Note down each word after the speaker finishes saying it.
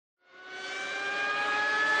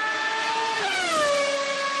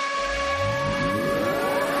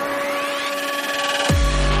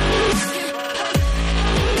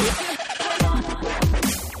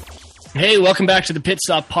Hey, welcome back to the Pit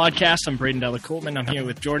Stop Podcast. I'm Braden Dallard-Coltman. I'm here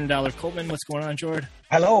with Jordan Dallard-Coltman. What's going on, Jordan?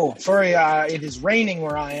 Hello. Sorry, it is raining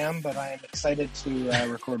where I am, but I am excited to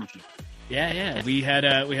record with you. Yeah. We had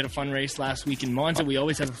a fun race last week in Monza. We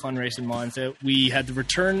always have a fun race in Monza. We had the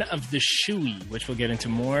return of the Shoey, which we'll get into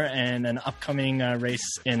more, and an upcoming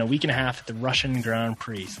race in a week and a half at the Russian Grand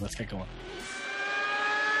Prix. So let's get going.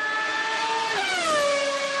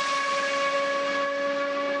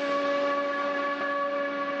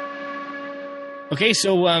 Okay,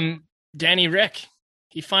 so Danny Rick,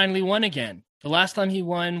 he finally won again. The last time he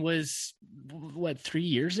won was, 3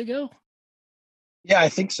 years ago? Yeah, I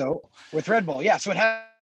think so. With Red Bull. Yeah, so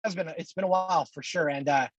it's been a while for sure. And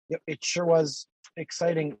it sure was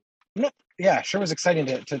exciting. Yeah, sure was exciting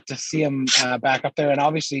to see him back up there. And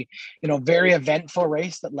obviously, very eventful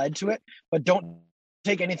race that led to it. But don't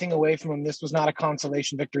take anything away from him. This was not a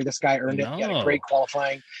consolation victory. This guy earned it. He had a great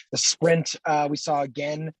qualifying. The sprint we saw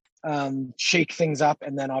again shake things up,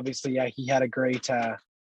 and then obviously he had a great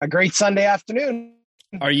Sunday afternoon.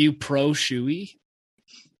 Are you pro shoey?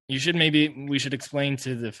 We should explain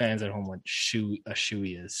to the fans at home what a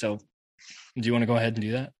shoey is. So do you want to go ahead and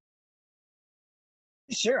do that?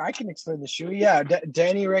 Sure, I can explain the shoey. Yeah,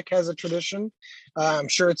 Danny Rick has a tradition. I'm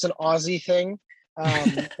sure it's an Aussie thing,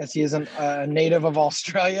 as he is a native of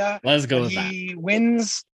Australia. Let's go with that. He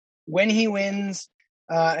wins when he wins.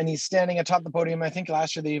 And he's standing atop the podium. I think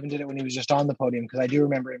last year they even did it when he was just on the podium, because I do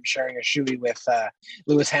remember him sharing a shoey with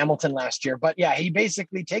Lewis Hamilton last year. But yeah, he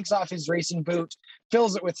basically takes off his racing boot,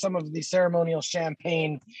 fills it with some of the ceremonial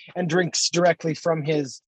champagne, and drinks directly from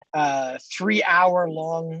his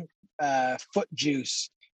 3-hour-long foot juice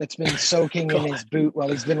that's been soaking in his boot while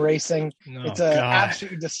he's been racing. It's an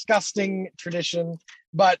absolutely disgusting tradition.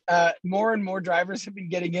 But more and more drivers have been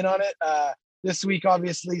getting in on it. This week,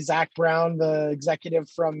 obviously, Zach Brown, the executive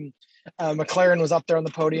from McLaren, was up there on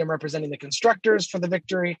the podium representing the constructors for the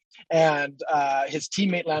victory. And his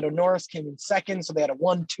teammate, Lando Norris, came in second. So they had a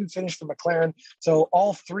 1-2 finish for McLaren. So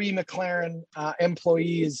all three McLaren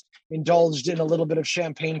employees indulged in a little bit of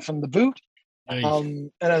champagne from the boot.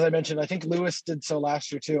 And as I mentioned, I think Lewis did so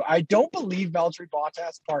last year too. I don't believe Valtteri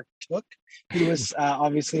Bottas partook. He was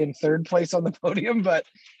obviously in third place on the podium, but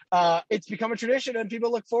it's become a tradition and people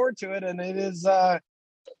look forward to it. And it is,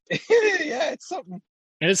 it's something.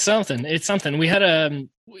 It's something. We had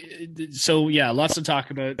lots to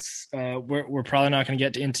talk about. We're probably not going to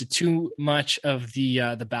get into too much of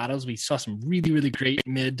the battles. We saw some really, really great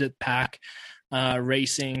mid-pack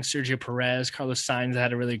racing. Sergio Perez, Carlos Sainz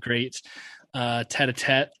had a really great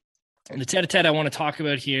tete-a-tete. And the tete-a-tete I want to talk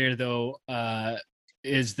about here, though,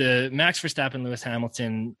 is the Max Verstappen Lewis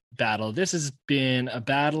Hamilton battle. This has been a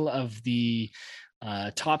battle of the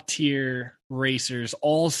top tier racers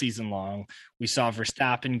all season long. We saw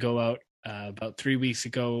Verstappen go out about 3 weeks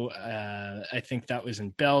ago. I think that was in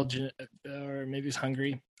Belgium, or maybe it was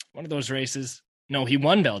Hungary, one of those races. No, he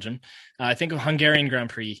won Belgium. I think of Hungarian Grand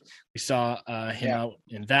Prix. We saw him out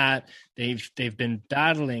in that. They've been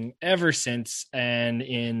battling ever since. And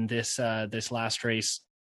in this last race,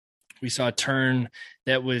 we saw a turn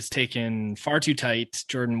that was taken far too tight.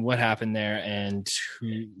 Jordan, what happened there, and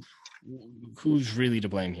who's really to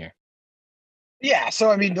blame here? Yeah,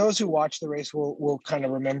 so I mean, those who watch the race will kind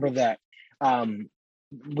of remember that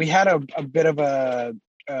we had a bit of a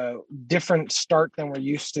different start than we're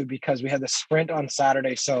used to, because we had the sprint on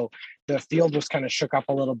Saturday, so the field was kind of shook up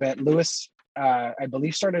a little bit. Lewis, I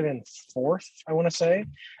believe, started in fourth, I want to say,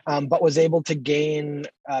 but was able to gain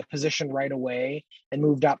position right away and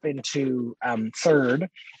moved up into third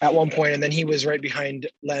at one point, and then he was right behind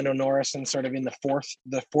Lando Norris and sort of in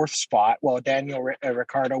the fourth spot, while Daniel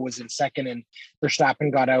Ricciardo was in second, and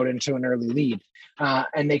Verstappen got out into an early lead,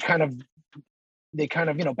 and they kind of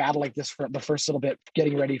battle like this for the first little bit,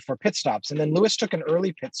 getting ready for pit stops. And then Lewis took an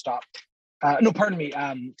early pit stop. No, pardon me.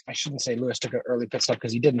 I shouldn't say Lewis took an early pit stop,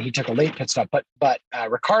 because he didn't. He took a late pit stop, but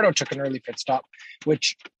Ricciardo took an early pit stop,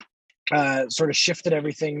 which sort of shifted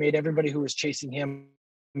everything, made everybody who was chasing him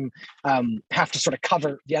have to sort of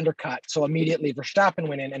cover the undercut. So immediately Verstappen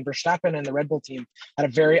went in, and Verstappen and the Red Bull team had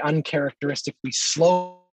a very uncharacteristically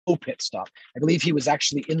slow pit stop. I believe he was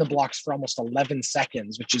actually in the blocks for almost 11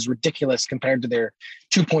 seconds, which is ridiculous compared to their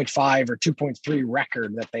 2.5 or 2.3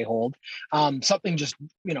 record that they hold. Something just,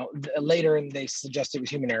 later, and they suggest it was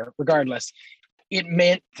human error. Regardless, it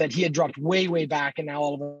meant that he had dropped way, way back, and now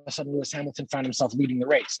all of a sudden Lewis Hamilton found himself leading the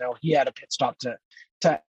race. Now he had a pit stop to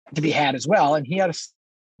be had as well, and he had a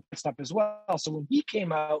up as well. So when he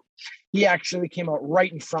came out, he actually came out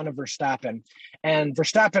right in front of Verstappen. And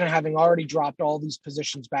Verstappen, having already dropped all these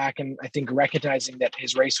positions back, and I think recognizing that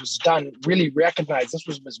his race was done, really recognized this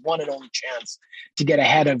was his one and only chance to get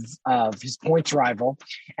ahead of his points rival.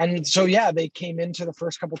 And so, yeah, they came into the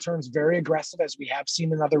first couple turns very aggressive, as we have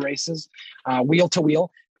seen in other races, wheel to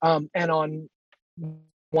wheel. And on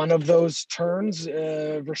one of those turns,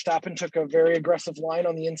 Verstappen took a very aggressive line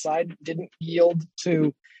on the inside, didn't yield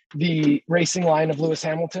to the racing line of Lewis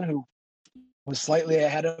Hamilton, who was slightly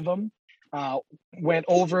ahead of him, went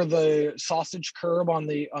over the sausage curb on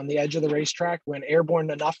the edge of the racetrack, went airborne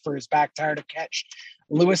enough for his back tire to catch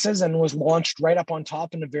Lewis's, and was launched right up on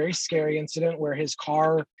top in a very scary incident where his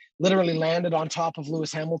car literally landed on top of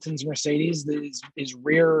Lewis Hamilton's Mercedes. His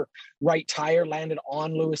rear right tire landed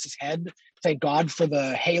on Lewis's head. Thank God for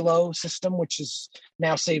the Halo system, which has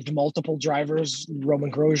now saved multiple drivers,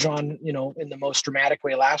 Roman Grosjean, in the most dramatic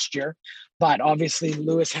way last year. But obviously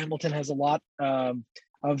Lewis Hamilton has a lot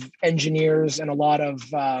of engineers and a lot of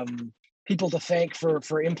people to thank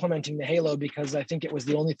for implementing the Halo, because I think it was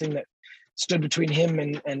the only thing that stood between him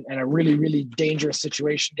and a really, really dangerous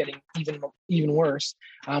situation getting even worse.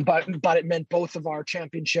 But it meant both of our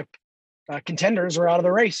championship contenders were out of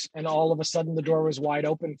the race, and all of a sudden the door was wide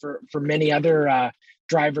open for many other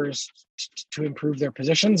drivers to improve their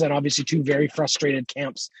positions, and obviously two very frustrated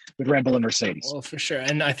camps with Red Bull and Mercedes. Well, for sure.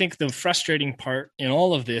 And I think the frustrating part in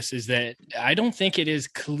all of this is that I don't think it is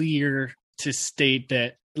clear to state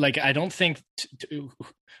that, like, I don't think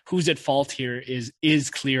who's at fault here is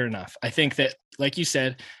clear enough. I think that, like you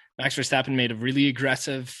said, Max Verstappen made a really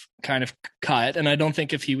aggressive kind of cut, and I don't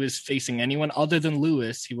think if he was facing anyone other than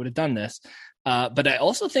Lewis, he would have done this. But I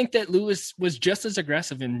also think that Lewis was just as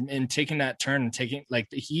aggressive in taking that turn and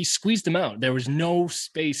he squeezed him out. There was no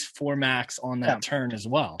space for Max on that turn as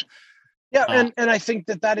well. Yeah, and I think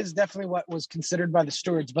that is definitely what was considered by the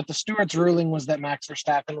stewards. But the stewards' ruling was that Max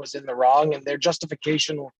Verstappen was in the wrong, and their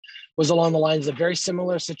justification was along the lines of very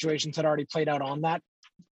similar situations had already played out on that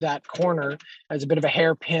corner as a bit of a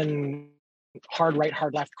hairpin, hard right,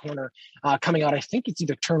 hard left corner coming out. I think it's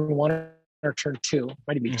either turn 1 or turn 2,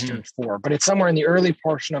 might be turn 4, but it's somewhere in the early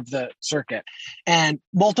portion of the circuit. And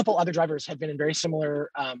multiple other drivers had been in very similar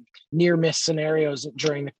near miss scenarios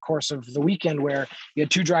during the course of the weekend, where you had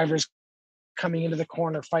two drivers coming into the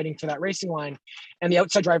corner fighting for that racing line, and the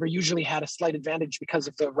outside driver usually had a slight advantage because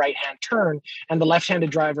of the right hand turn, and the left-handed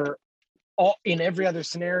driver in every other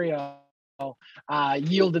scenario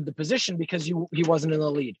yielded the position because he wasn't in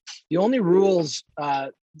the lead. The only rules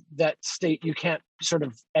that state you can't sort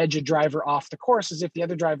of edge a driver off the course is if the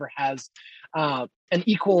other driver has an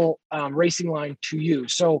equal racing line to you.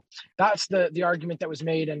 So that's the argument that was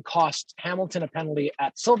made and cost Hamilton a penalty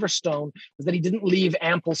at Silverstone, was that he didn't leave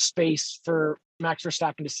ample space for Max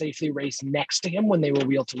Verstappen to safely race next to him when they were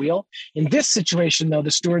wheel to wheel. In this situation, though, the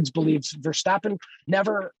stewards believed Verstappen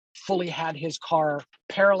never fully had his car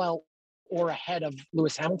parallel or ahead of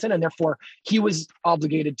Lewis Hamilton, and therefore he was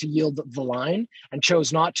obligated to yield the line and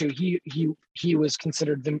chose not to. He was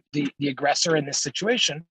considered the aggressor in this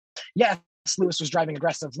situation. Yes, Lewis was driving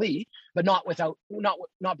aggressively, but not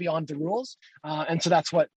beyond the rules. And so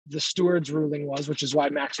that's what the stewards' ruling was, which is why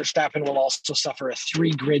Max Verstappen will also suffer a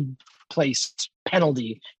 3 grid place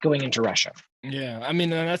penalty going into Russia. Yeah, I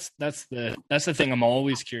mean, that's the thing I'm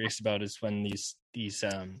always curious about, is when these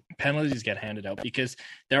penalties get handed out, because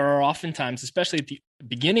there are often times, especially at the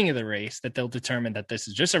beginning of the race, that they'll determine that this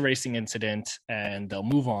is just a racing incident and they'll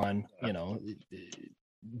move on.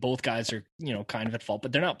 Both guys are kind of at fault,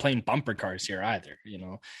 but they're not playing bumper cars here either.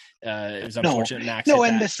 It was unfortunate Max hit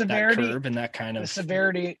and that, the severity, that curb and that kind of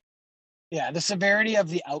severity. Yeah, the severity of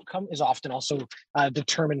the outcome is often also a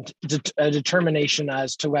determination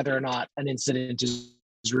as to whether or not an incident is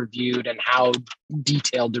reviewed and how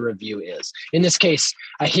detailed the review is. In this case,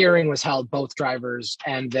 a hearing was held. Both drivers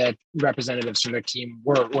and the representatives from their team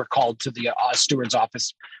were called to the steward's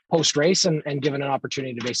office post-race and given an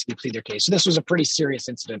opportunity to basically plead their case. So this was a pretty serious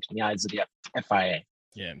incident in the eyes of the FIA.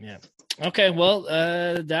 Yeah. Okay, well,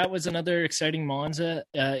 that was another exciting Monza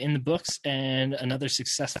in the books, and another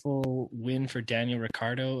successful win for Daniel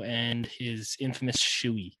Ricciardo and his infamous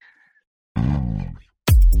shoey.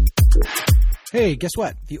 Hey, guess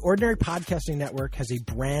what? The Ordinary Podcasting Network has a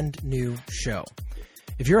brand new show.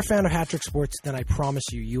 If you're a fan of Hat Trick Sports, then I promise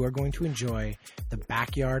you are going to enjoy the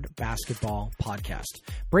Backyard Basketball Podcast.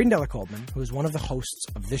 Braden Delacoldman, who is one of the hosts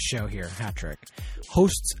of this show here, Hat Trick,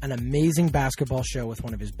 hosts an amazing basketball show with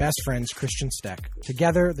one of his best friends, Christian Steck.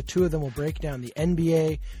 Together, the two of them will break down the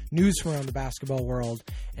NBA, news from around the basketball world,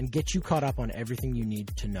 and get you caught up on everything you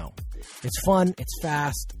need to know. It's fun, it's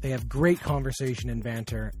fast, they have great conversation and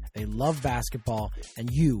banter, they love basketball,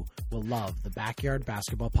 and you will love the Backyard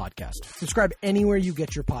Basketball Podcast. Subscribe anywhere you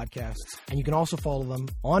get your podcasts, and you can also follow them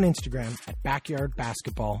on Instagram at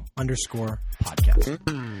backyardbasketball_podcast.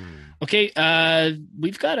 Okay,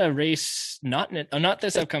 we've got a race not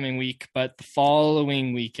this upcoming week, but the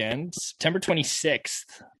following weekend, September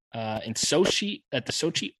 26th, in Sochi at the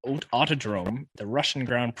Sochi Autodrome. The Russian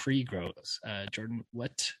Grand Prix goes. Jordan,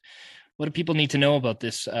 what do people need to know about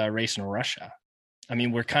this race in Russia? I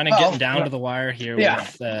mean, we're kind of getting down to the wire here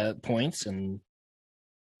with points and.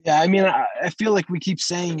 Yeah, I mean, I feel like we keep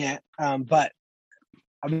saying it, but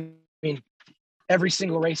I mean, every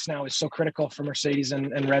single race now is so critical for Mercedes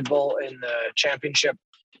and Red Bull in the championship,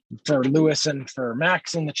 for Lewis and for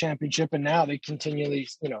Max in the championship, and now they continually,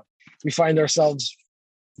 we find ourselves,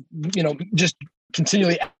 just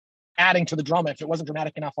continually adding to the drama. If it wasn't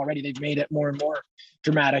dramatic enough already, they've made it more and more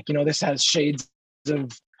dramatic. This has shades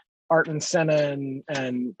of Ayrton Senna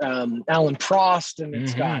and Alan Prost, and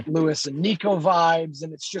it's got Lewis and Nico vibes,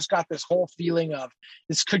 and it's just got this whole feeling of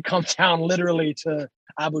this could come down literally to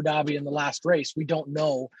Abu Dhabi in the last race. We don't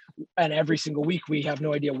know, and every single week we have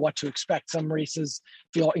no idea what to expect. Some races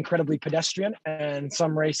feel incredibly pedestrian, and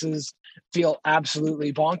some races feel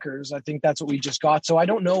absolutely bonkers. I think that's what we just got. So I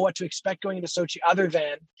don't know what to expect going into Sochi, other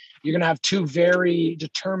than you're going to have two very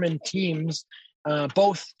determined teams,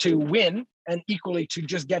 both to win and equally to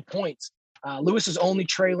just get points. Lewis is only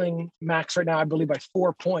trailing Max right now, I believe, by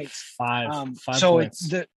 4 points. Five so points.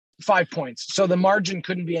 It's the 5 points. So the margin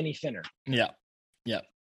couldn't be any thinner. Yeah.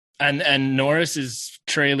 And Norris is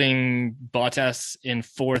trailing Bottas in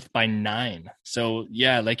fourth by 9. So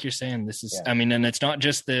yeah, like you're saying, this is. I mean, and it's not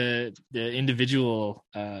just the individual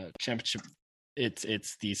championship.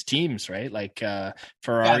 It's these teams, right? Like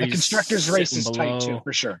Ferrari's the constructors race is below. tight too,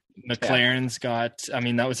 for sure. McLaren's got. I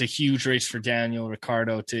mean, that was a huge race for Daniel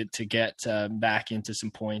Ricciardo to get back into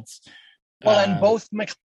some points. Well, and both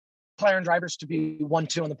McLaren drivers to be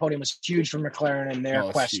 1-2 on the podium was huge for McLaren in their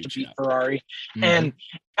quest to beat Ferrari. Mm-hmm. And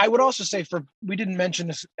I would also say, we didn't mention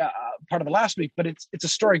this part of the last week, but it's a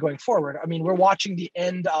story going forward. I mean, we're watching the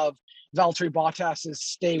end of Valtteri Bottas's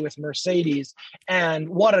stay with Mercedes, and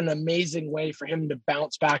what an amazing way for him to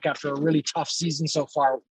bounce back after a really tough season so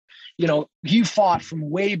far. He fought from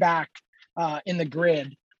way back in the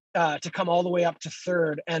grid to come all the way up to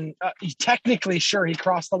third, and he technically, he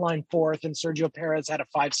crossed the line fourth, and Sergio Perez had a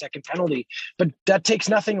 5-second penalty, but that takes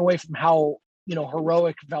nothing away from how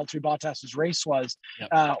heroic Valtteri Bottas's race was,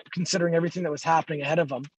 considering everything that was happening ahead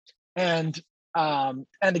of him. And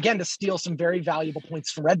again, to steal some very valuable points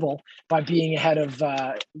for Red Bull by being ahead of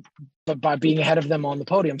them on the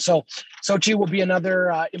podium. So Sochi will be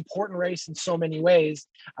another important race in so many ways.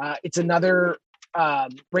 It's another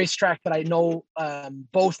racetrack that I know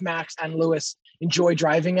both Max and Lewis enjoy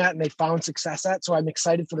driving at, and they found success at. So I'm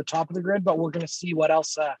excited for the top of the grid, but we're going to see what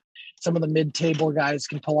else some of the mid-table guys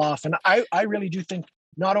can pull off. And I really do think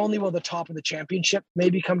not only will the top of the championship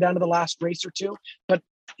maybe come down to the last race or two, but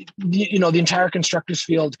the entire constructors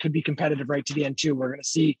field could be competitive right to the end too. We're going to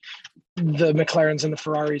see the McLarens and the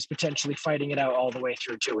Ferraris potentially fighting it out all the way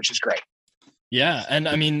through too, which is great. Yeah. And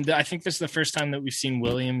I mean, I think this is the first time that we've seen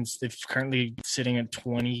Williams. They've currently sitting at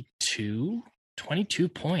 22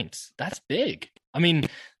 points. That's big. I mean,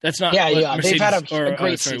 that's not what Mercedes, they've had a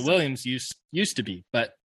great season. Williams used to be,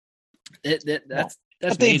 but that's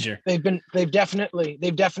major. They've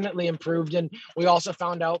definitely improved. And we also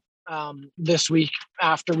found out this week,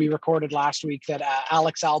 after we recorded last week, that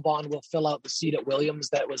Alex Albon will fill out the seat at Williams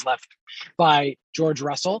that was left by George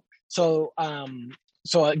Russell. So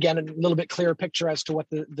again, a little bit clearer picture as to what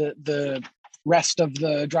the rest of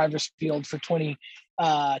the drivers field for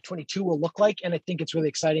 2022 will look like. And I think it's really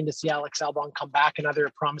exciting to see Alex Albon come back,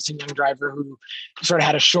 another promising young driver who sort of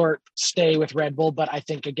had a short stay with Red Bull, but I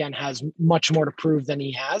think, again, has much more to prove than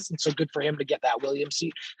he has. And so good for him to get that Williams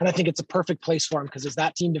seat. And I think it's a perfect place for him, because as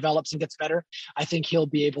that team develops and gets better, I think he'll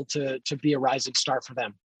be able to be a rising star for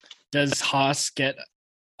them. Does Haas get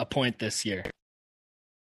a point this year?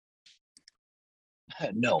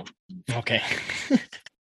 No. Okay.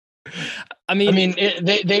 They'll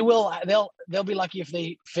be lucky if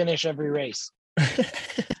they finish every race.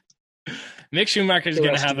 Mick Schumacher is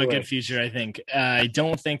going to have a good future, I think. I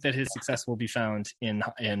don't think that his success will be found in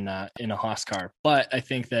a Haas car, but I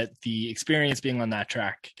think that the experience being on that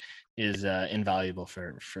track is invaluable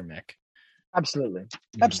for Mick. Absolutely.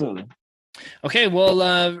 Okay,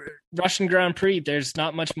 well, Russian Grand Prix, there's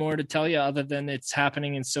not much more to tell you other than it's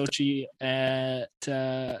happening in Sochi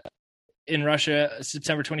in Russia,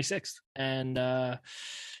 September 26th. And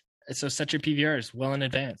so set your PVRs well in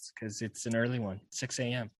advance because it's an early one, 6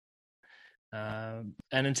 a.m. And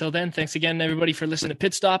until then, thanks again, everybody, for listening to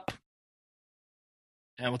Pit Stop.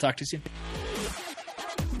 And we'll talk to you soon.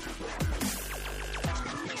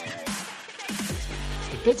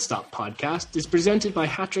 Pit Stop podcast is presented by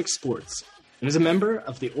Hat-Trick Sports and is a member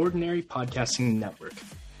of the Ordinary Podcasting Network.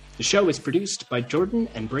 The show is produced by Jordan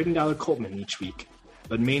and Braden Dollar Coltman each week,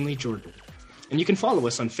 but mainly Jordan. And you can follow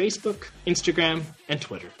us on Facebook, Instagram, and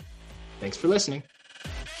Twitter. Thanks for listening.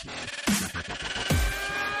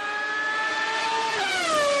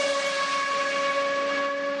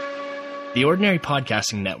 The Ordinary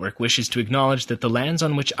Podcasting Network wishes to acknowledge that the lands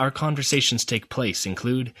on which our conversations take place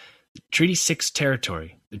include Treaty 6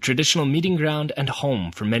 territory, the traditional meeting ground and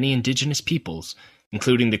home for many indigenous peoples,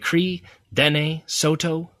 including the Cree, Dene,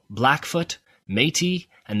 Saulteaux, Blackfoot, Métis,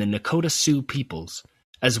 and the Nakota Sioux peoples,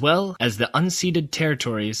 as well as the unceded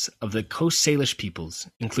territories of the Coast Salish peoples,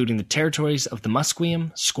 including the territories of the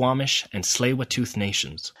Musqueam, Squamish, and Tsleil-Waututh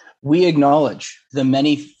nations. We acknowledge the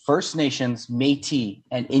many First Nations, Métis,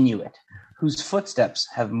 and Inuit, whose footsteps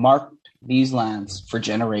have marked these lands for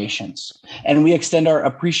generations. And we extend our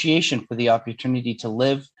appreciation for the opportunity to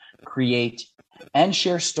live, create, and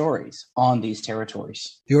share stories on these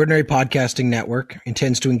territories. The Ordinary Podcasting Network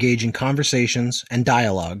intends to engage in conversations and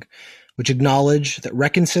dialogue which acknowledge that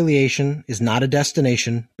reconciliation is not a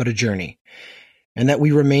destination, but a journey, and that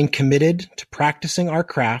we remain committed to practicing our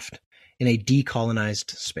craft in a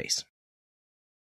decolonized space.